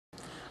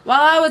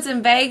While I was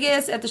in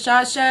Vegas at the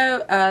SHOT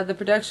Show, the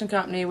production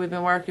company we've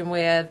been working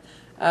with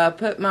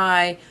put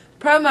my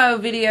promo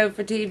video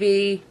for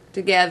TV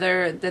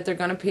together that they're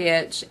going to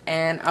pitch,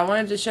 and I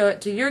wanted to show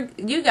it to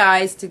you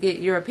guys to get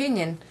your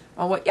opinion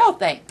on what y'all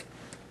think.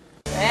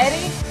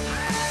 Ready?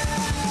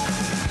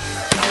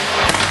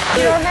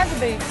 You don't have the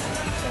beat.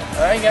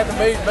 I ain't got the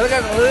beat, but I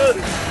got the hood.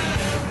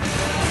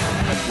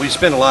 We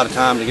spend a lot of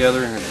time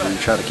together and we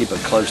try to keep a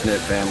close-knit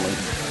family.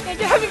 Good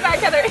job, you back,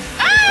 Heather.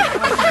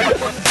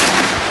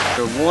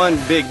 The one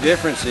big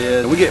difference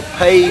is we get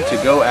paid to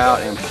go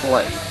out and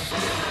play.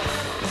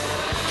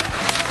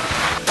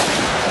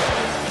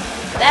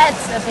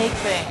 That's a big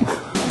thing.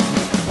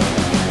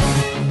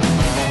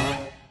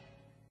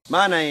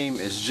 My name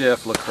is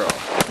Jeff LaCroix.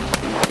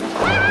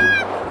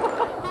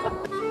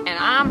 And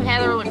I'm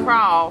Heather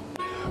LaCroixs.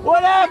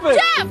 What happened?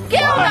 Jeff,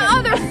 get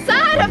on the other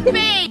side of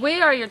me!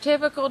 We are your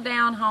typical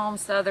down-home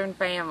Southern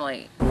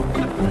family.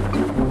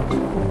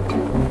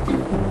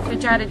 We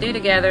try to do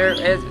together,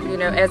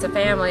 as a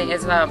family,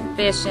 is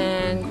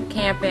fishing,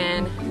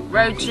 camping,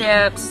 road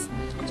trips,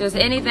 just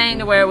anything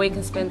to where we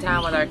can spend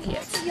time with our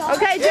kids.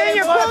 Okay,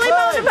 Junior, pull him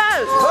on the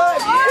boat.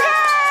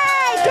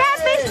 Yay!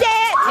 Catfish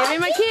Dad! Give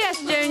him a kiss,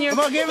 Junior. Come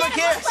on, give him a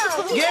kiss.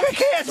 Give him a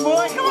kiss,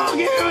 boy. Come on,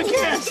 give him a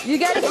kiss. You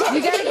got it.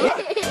 Give him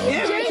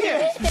a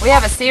kiss. We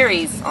have a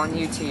series on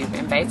YouTube,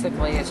 and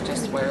basically it's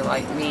just where,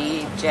 like,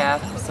 me,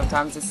 Jeff,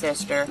 sometimes his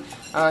sister,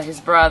 his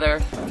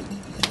brother.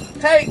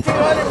 Take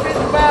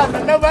 255,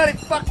 and nobody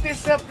fuck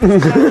this up. Got to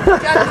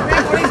be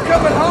when he's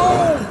coming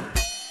home.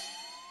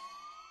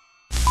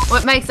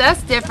 What makes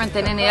us different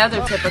than any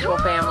other typical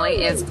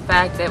family is the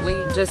fact that we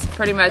just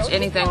pretty much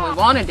anything we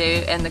want to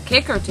do, and the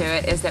kicker to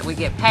it is that we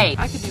get paid.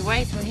 I could do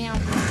weights with him.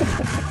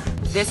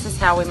 This is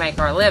how we make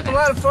our living. A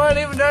lot of fun,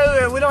 even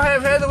though we don't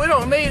have Heather, we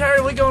don't need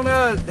her. We're going to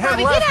have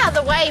Bobby, get out of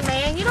the way,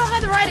 man. You don't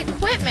have the right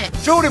equipment.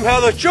 Shoot him,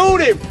 Heather. Shoot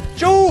him.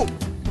 Shoot.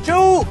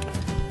 Shoot.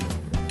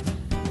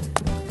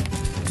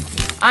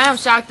 I am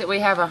shocked that we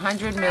have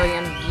 100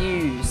 million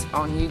views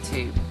on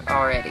YouTube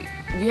already.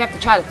 You have to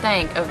try to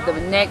think of the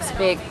next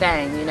big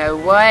thing,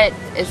 what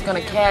is going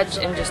to catch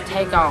and just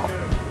take off.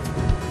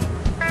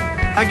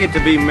 I get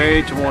to be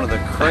married to one of the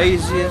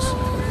craziest,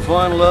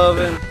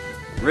 fun-loving,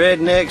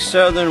 redneck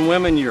Southern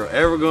women you're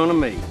ever going to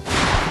meet.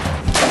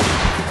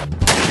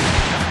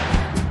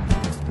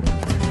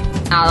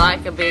 I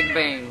like a big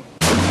boom.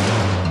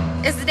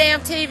 It's the damn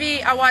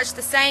TV I watched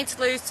the Saints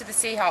lose to the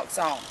Seahawks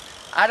on.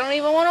 I don't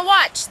even want to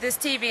watch this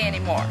TV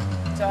anymore.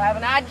 So I have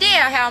an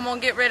idea how I'm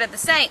going to get rid of the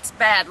Saints'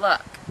 bad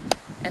luck.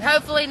 And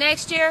hopefully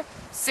next year,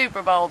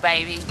 Super Bowl,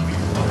 baby.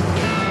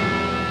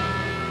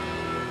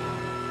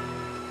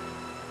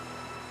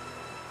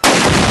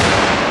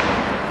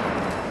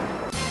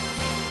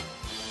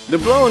 The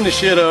blowing the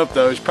shit up,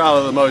 though, is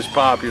probably the most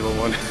popular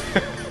one.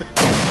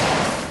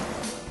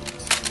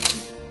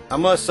 I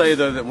must say,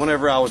 though, that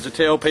whenever I was to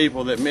tell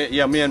people that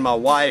me and my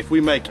wife, we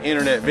make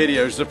internet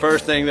videos, the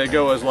first thing they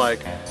go is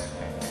like,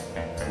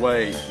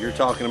 wait, you're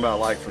talking about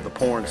like for the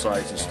porn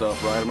sites and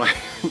stuff, right? I'm like,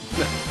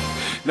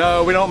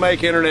 no, we don't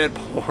make internet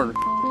porn.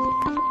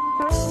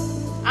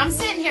 I'm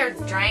sitting here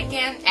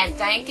drinking and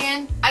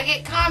thinking. I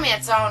get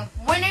comments on,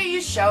 when are you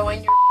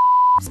showing your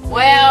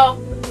Well,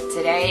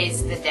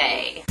 today's the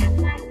day.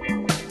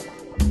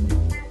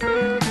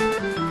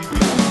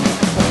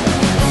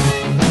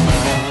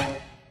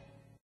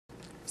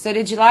 So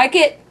did you like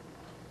it?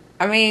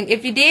 I mean,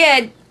 if you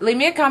did, leave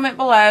me a comment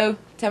below.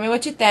 Tell me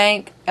what you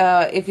think.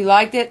 If you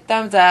liked it,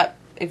 thumbs up.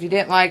 If you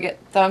didn't like it,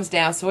 thumbs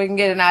down, so we can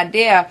get an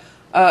idea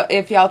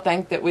if y'all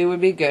think that we would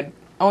be good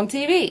on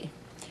TV.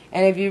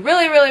 And if you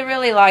really, really,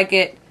 really like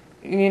it,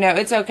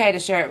 it's okay to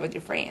share it with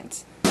your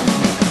friends.